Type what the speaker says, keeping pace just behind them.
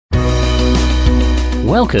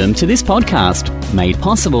Welcome to this podcast, made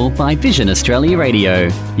possible by Vision Australia Radio,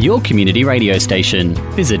 your community radio station.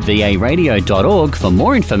 Visit varadio.org for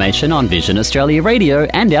more information on Vision Australia Radio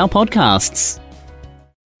and our podcasts.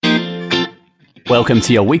 Welcome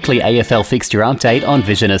to your weekly AFL fixture update on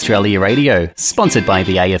Vision Australia Radio, sponsored by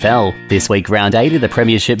the AFL. This week, round 8 of the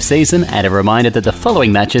Premiership season, and a reminder that the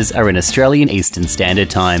following matches are in Australian Eastern Standard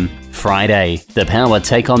Time. Friday, the Power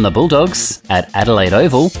take on the Bulldogs at Adelaide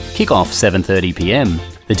Oval, kick-off 7:30pm.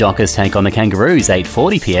 The Dockers take on the Kangaroos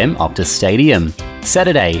 8:40pm, Optus Stadium.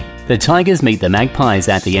 Saturday, the Tigers meet the Magpies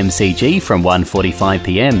at the MCG from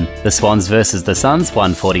 1:45pm. The Swans versus the Suns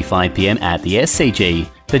 1:45pm at the SCG.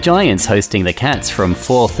 The Giants hosting the Cats from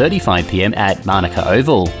 4:35pm at Manuka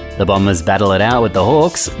Oval. The Bombers battle it out with the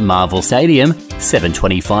Hawks, Marvel Stadium,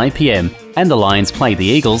 7:25pm. And the Lions play the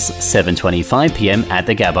Eagles, 7:25pm at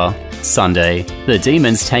the Gabba. Sunday, the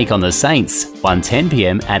Demons take on the Saints,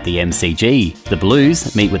 1:10pm at the MCG. The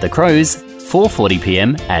Blues meet with the Crows,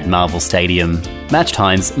 4:40pm at Marvel Stadium. Match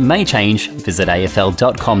times may change. Visit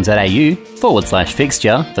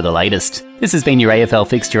afl.com.au/fixture for the latest. This has been your AFL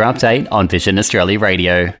Fixture Update on Vision Australia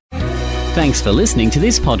Radio. Thanks for listening to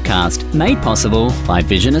this podcast, made possible by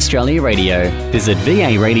Vision Australia Radio. Visit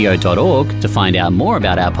varadio.org to find out more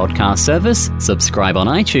about our podcast service, subscribe on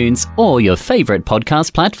iTunes or your favourite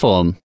podcast platform.